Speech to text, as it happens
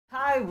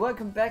Hi,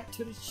 welcome back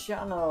to the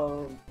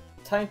channel.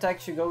 Time to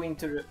actually go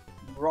into the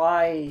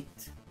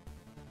right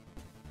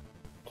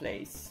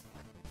place.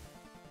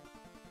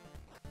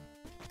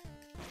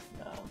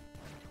 No.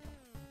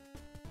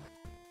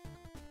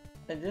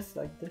 I just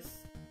like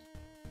this.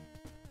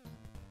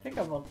 I think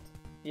I want...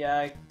 Yeah,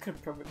 I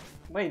could probably...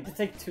 Wait, they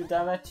take 2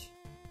 damage?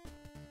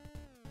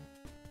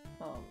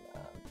 Oh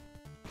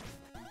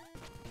man.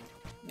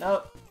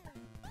 No.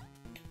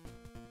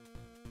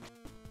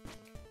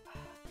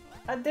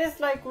 I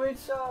dislike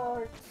wizards!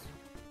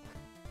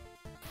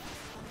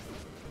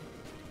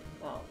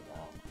 Oh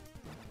no.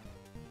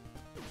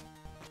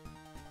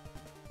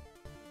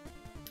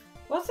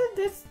 Wasn't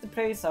this the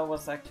place I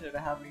was actually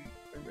having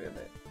a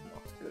really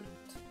not good?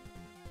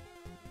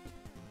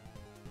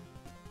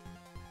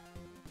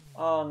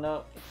 Oh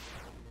no.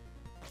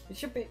 It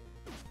should be...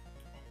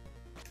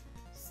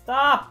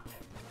 Stop!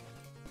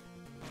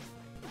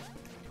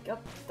 God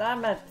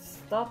damn it!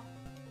 Stop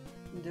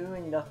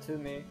doing that to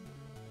me.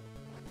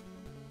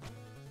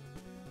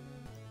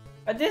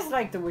 I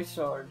dislike the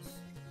wizards.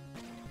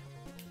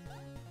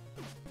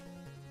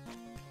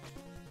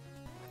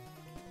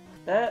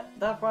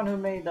 That one who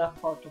made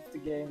that part of the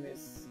game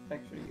is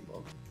actually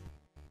evil.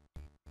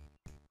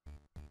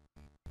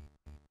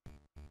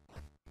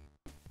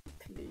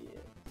 Please.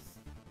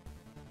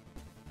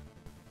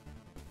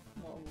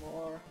 No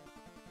more.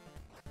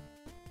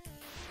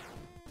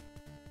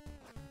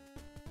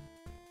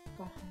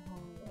 Oh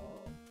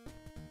no.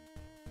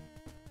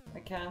 I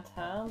can't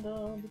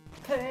handle the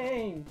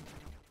pain.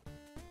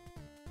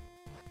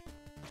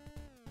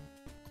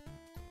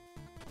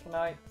 Can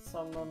I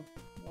summon?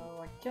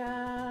 No, I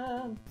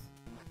can't.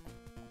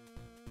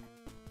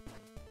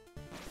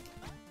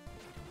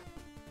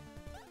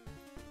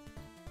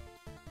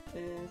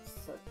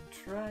 It's a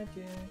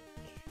tragic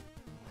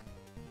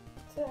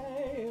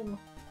tale.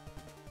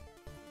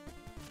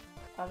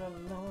 I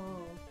don't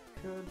know,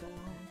 could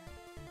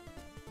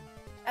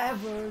I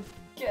ever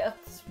get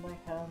my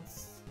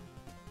hands?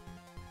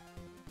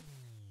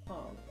 Oh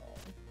no.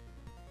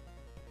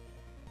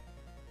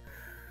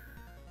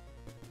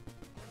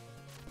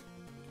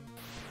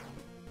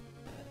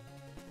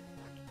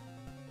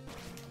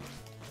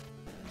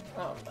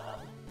 Oh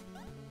man.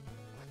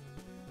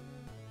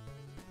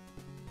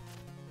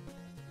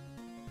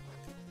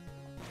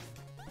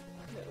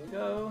 There we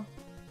go.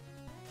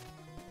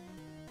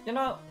 You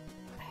know,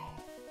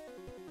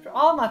 for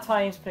all my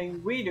times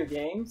playing video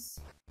games,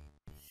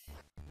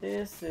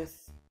 this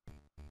is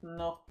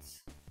not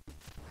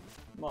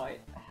my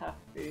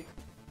happy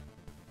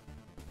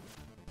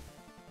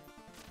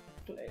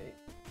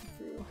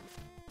playthrough.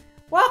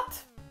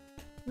 What?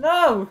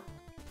 No!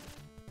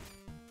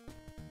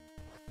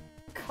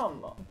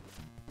 Come on.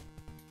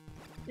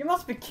 You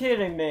must be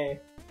kidding me.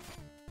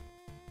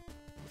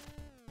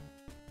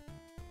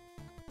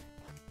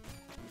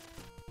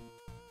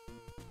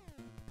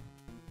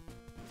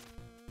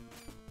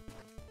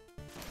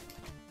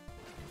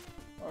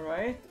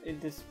 Alright, it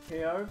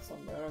disappeared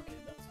somewhere. Okay,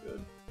 that's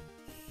good.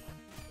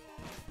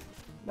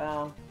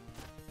 Bam.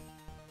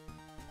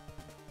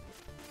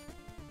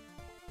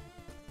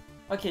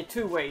 Okay,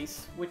 2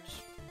 ways.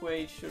 Which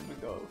way should we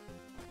go?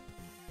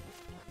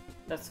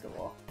 Let's go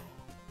up.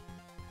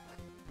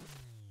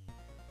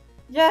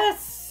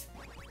 Yes!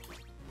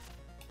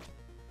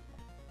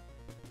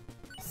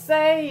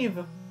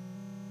 Save!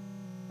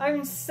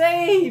 I'm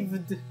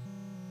saved!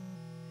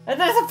 And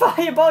there's a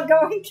fireball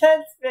going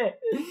against me!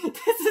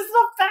 This is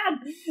not bad!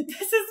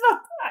 This is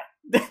not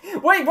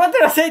bad! Wait, what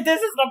did I say? This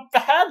is not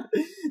bad?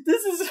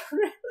 This is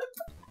really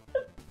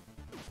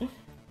bad!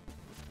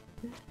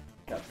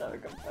 God damn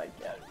it, come back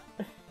here.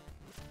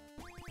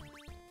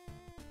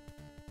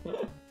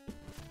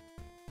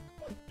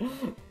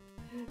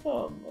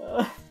 Oh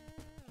man.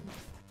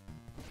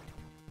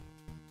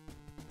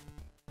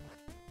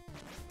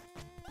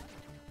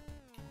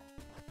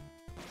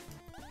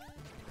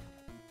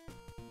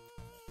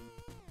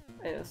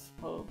 I just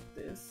hope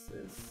this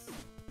is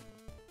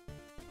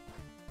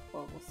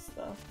almost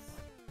that.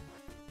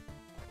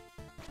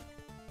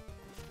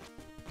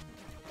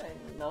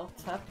 I'm not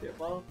happy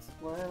about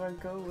where I'm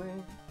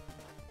going.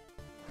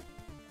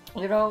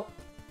 You know,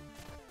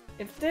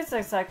 if this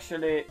is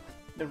actually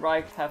the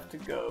right path to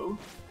go,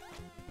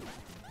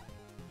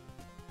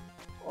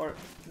 or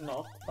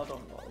not, I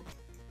don't know.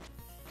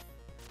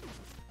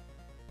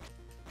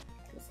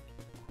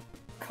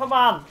 Come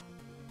on!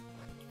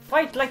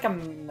 Fight like a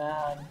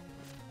man!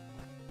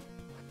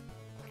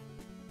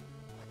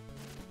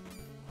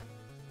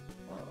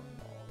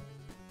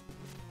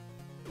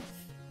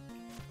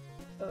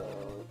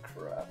 Oh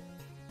crap.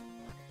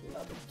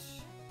 Love it.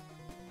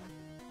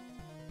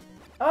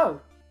 Oh!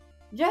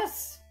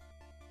 Yes!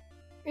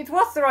 It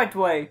was the right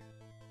way!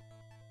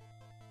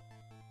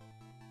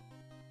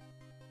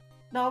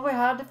 Now we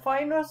had the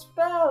final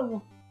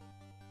spell!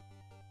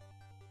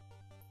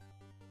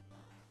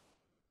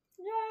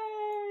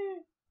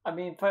 Yay! I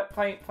mean,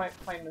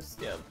 final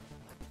skill.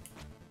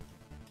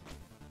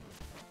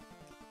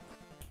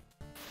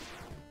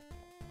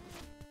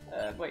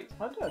 Wait,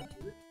 how do I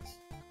do it?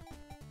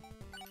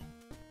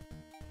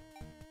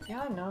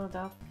 Yeah, I know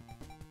that.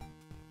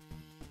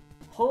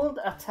 Hold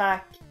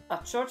attack. A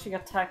charging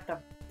attack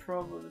that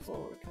probably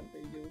can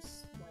be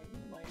used.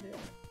 My idea.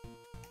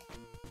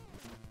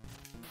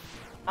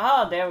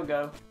 Ah, there we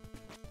go.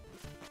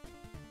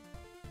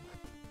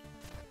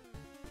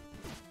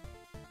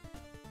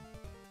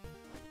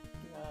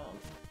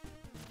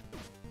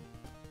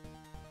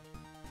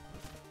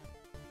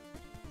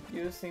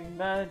 Using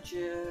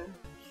magic.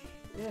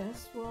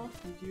 Yes, what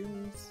we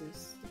use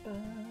is the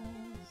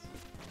best.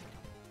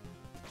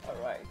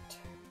 Alright.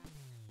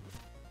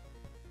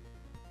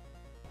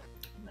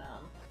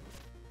 Now.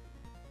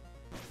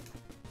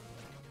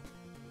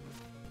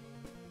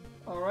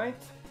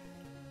 Alright.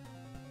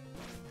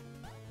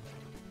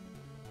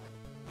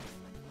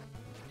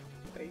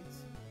 Wait.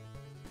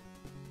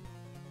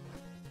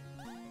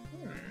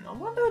 I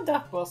wonder what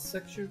that was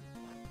actually.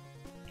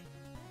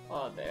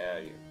 Oh,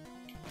 there you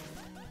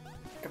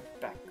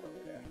get back over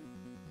there.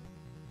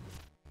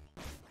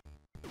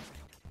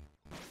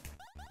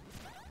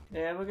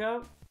 There we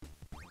go.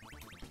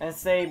 And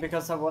save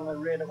because I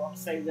really want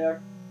to save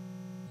there.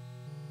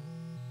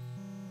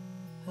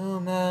 Oh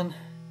man.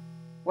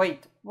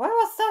 Wait, why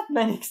was that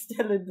many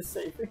still in the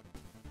saving?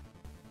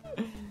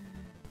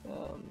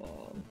 Oh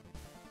man.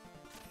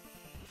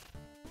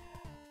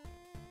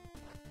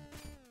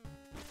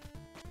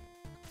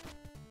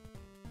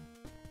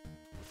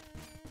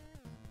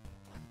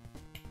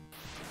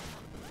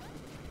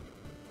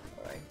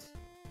 Alright.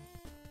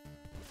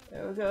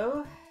 There we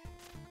go.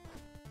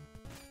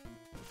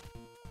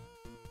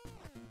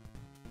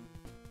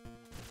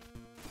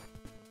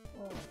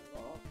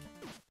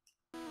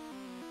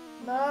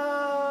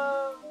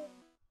 No!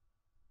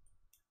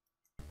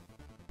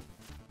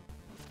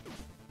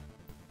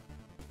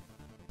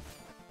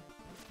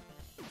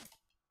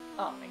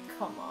 Oh man,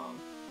 come on.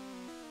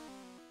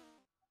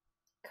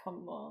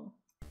 Come on.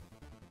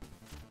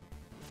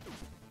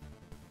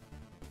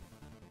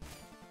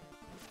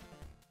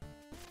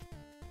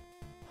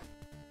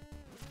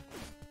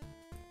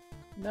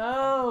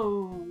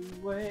 No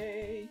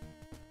way!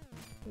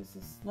 This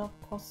is not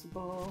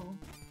possible.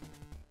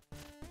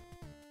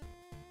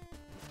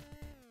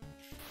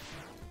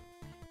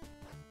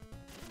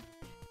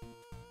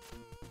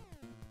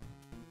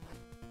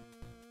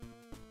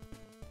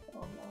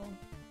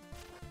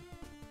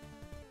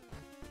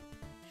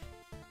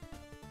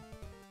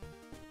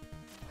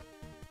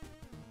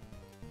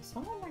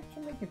 Someone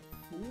actually making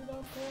food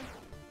out there?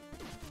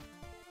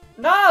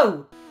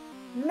 No!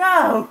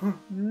 No!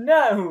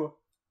 No!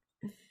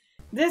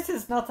 This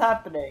is not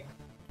happening.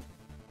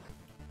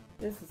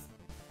 This is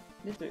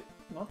literally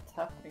not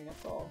happening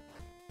at all.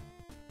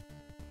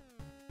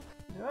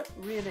 Do I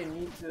really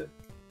need to...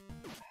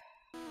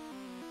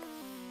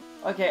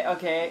 Okay,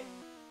 okay.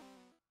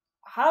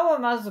 How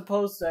am I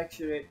supposed to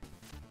actually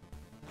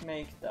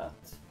make that?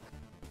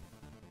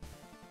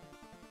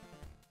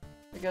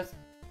 Because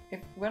if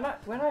when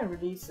I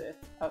release it,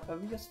 I will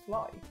just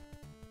fly.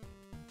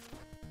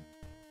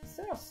 Is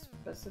there a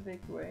specific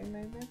way,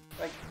 maybe?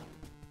 Like,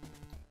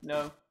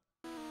 no,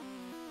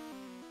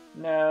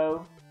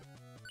 no.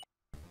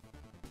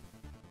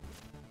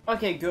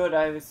 Okay, good.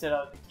 I will set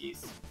out the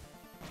keys.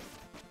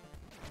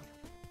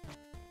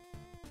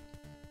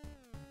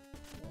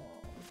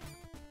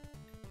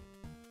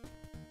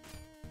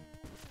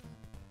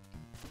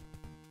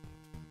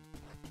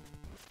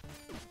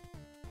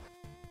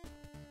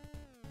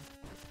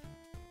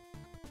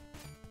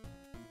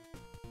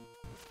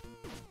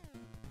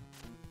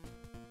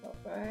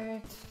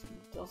 Alright,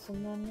 it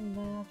doesn't really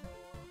matter.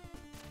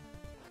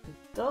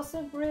 It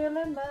doesn't really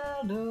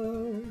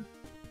matter.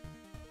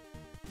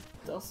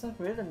 It doesn't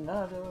really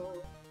matter.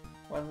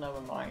 Well,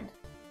 never mind.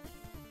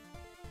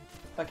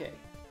 Okay,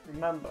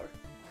 remember.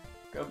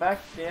 Go back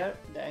there,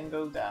 then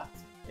go that.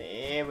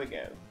 There we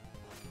go.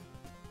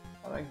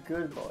 I'm a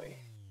good boy.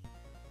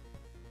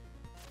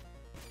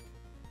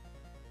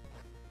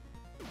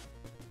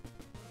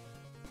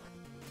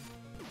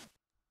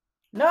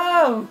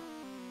 No!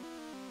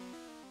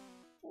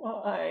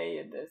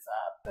 Why is this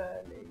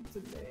happening to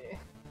me?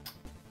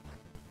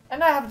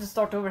 And I have to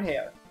start over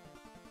here.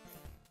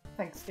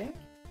 Thanks, game.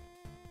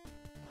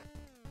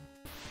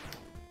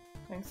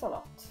 Thanks a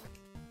lot.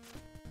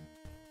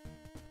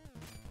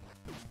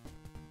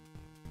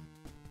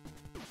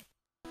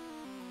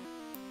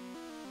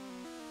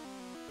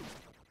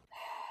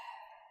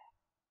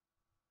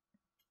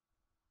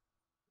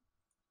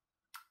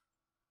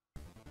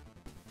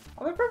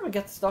 I will probably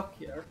get stuck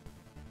here.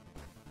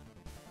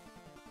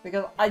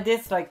 Because I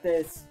dislike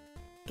this.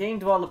 Game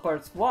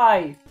developers,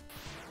 why?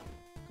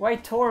 Why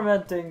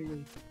tormenting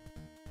me?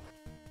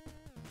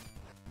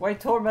 Why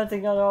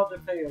tormenting other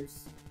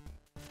players?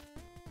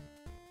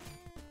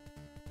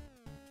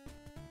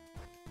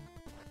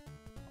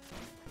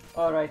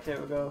 Alright, there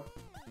we go.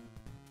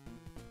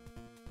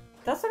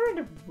 That's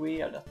really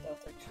weird that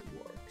that actually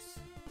works.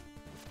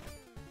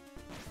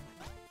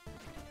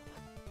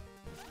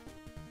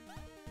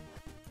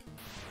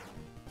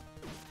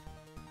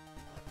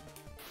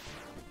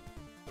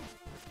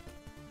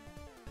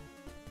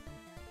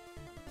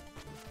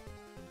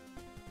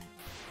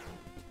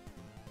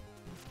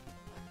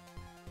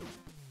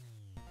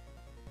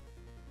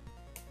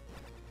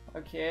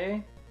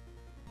 Okay.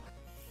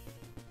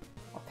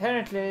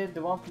 Apparently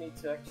they want me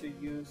to actually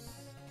use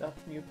that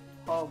new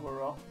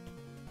power up.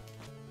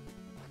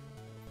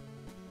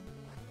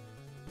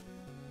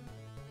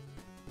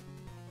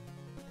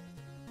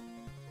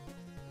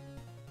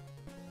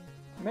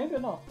 Maybe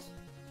not.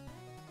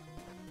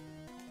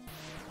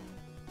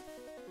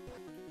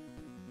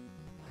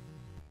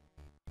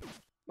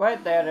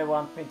 Right there they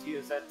want me to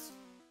use it.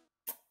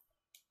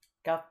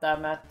 God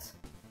damn it.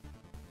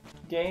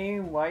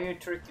 Game, why are you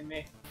tricking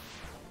me?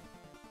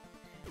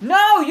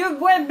 No, you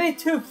went a bit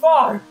too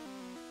far!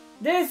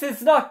 This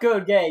is not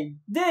good, game.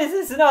 This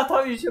is not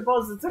how you're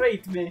supposed to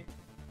treat me.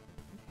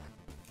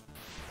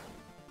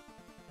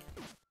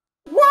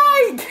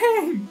 Why,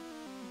 game?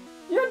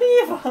 You're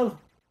evil!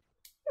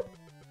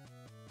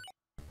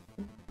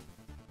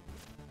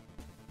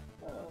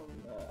 Oh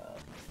no.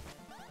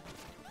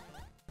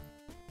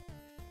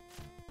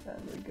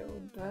 And we go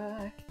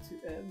back to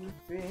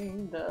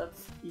everything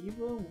that's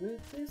evil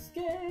with this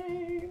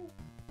game.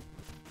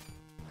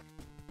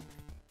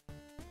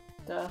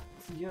 That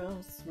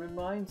just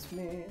reminds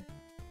me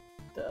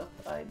that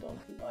I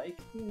don't like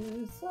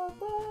this at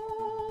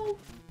all.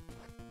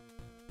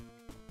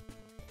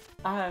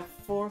 I have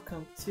 4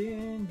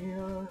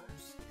 continues,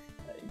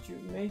 and you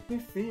make me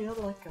feel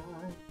like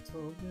I'm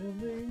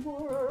totally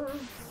worst.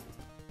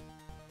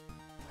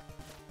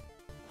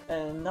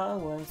 And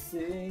now I'm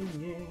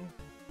singing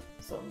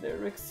some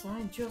lyrics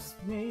I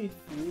just made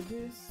through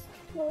this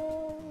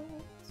class.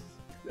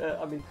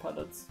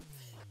 Pellets.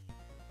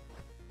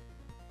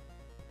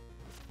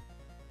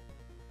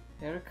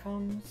 Here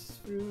comes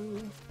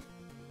through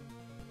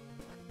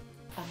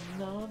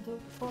another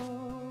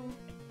part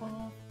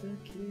of the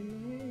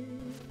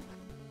game.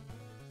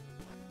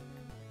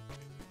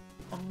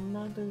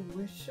 Another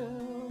wish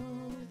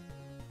out.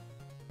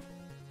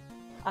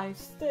 I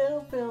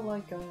still feel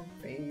like I'm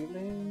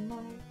failing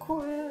my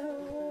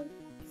quest.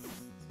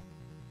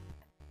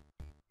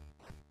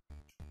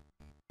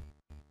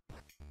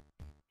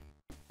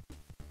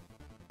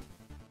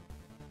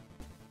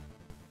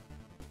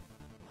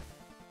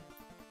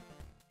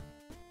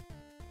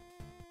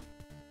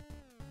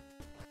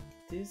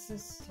 This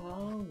is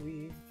how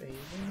we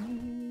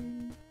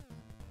failing.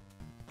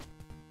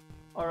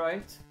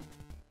 Alright.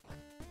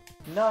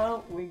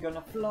 Now we're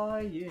gonna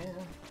fly in.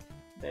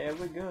 There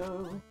we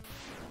go.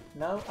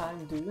 Now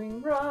I'm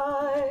doing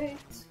right.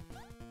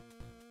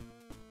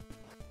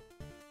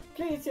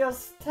 Please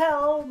just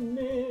tell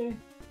me,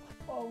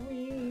 are we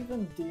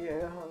even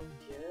there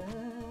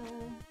yet?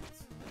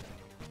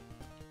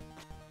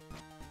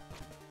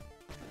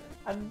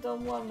 I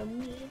don't wanna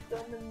meet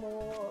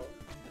anymore.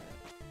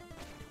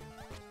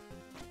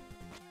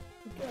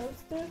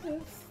 Because this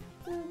is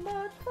too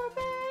much for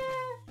me.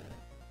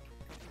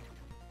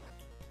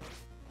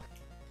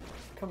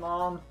 Come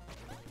on.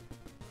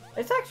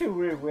 It's actually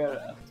really weird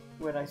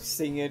when I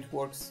sing it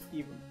works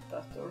even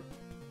better.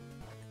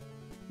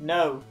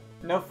 No,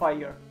 no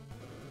fire.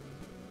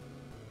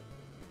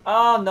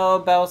 Oh no,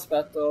 boss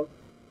battle.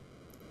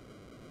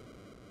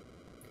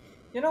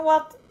 You know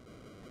what?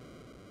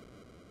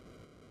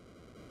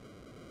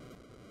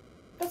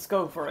 Let's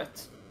go for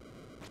it.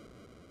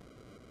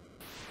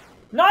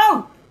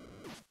 No!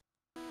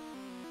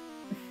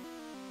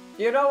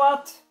 You know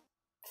what?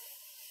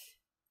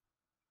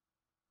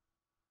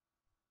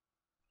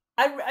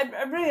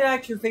 I really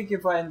actually think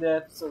if I end the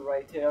episode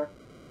right here.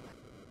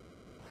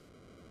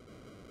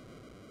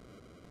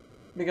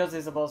 Because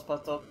it's a boss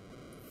battle.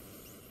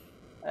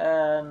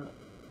 And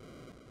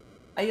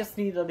I just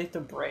need a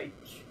little break.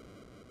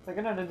 So I'm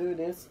gonna do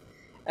this.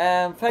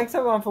 Thanks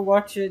everyone for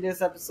watching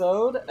this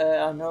episode.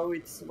 I know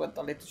it's went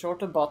a little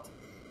shorter, but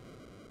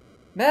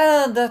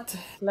man, that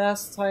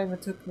last time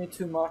it took me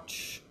too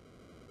much.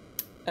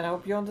 And I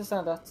hope you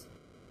understand that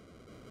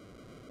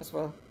as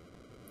well.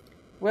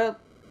 Well,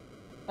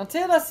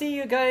 until I see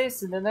you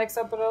guys in the next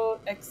episode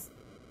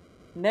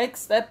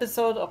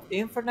of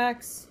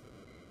Infernax.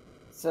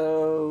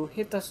 So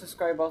hit the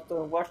subscribe button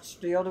and watch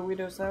the other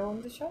videos I have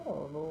on the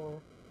channel,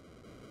 or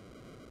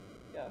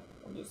yeah,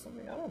 I'll do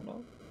something, I don't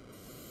know.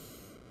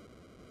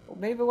 Or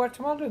maybe watch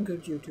some other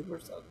good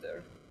YouTubers out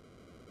there.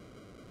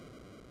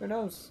 Who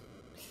knows?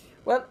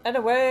 Well,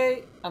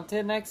 anyway,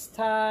 until next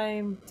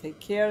time, take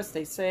care,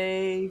 stay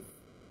safe,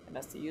 and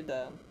I'll see you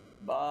then.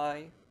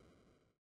 Bye.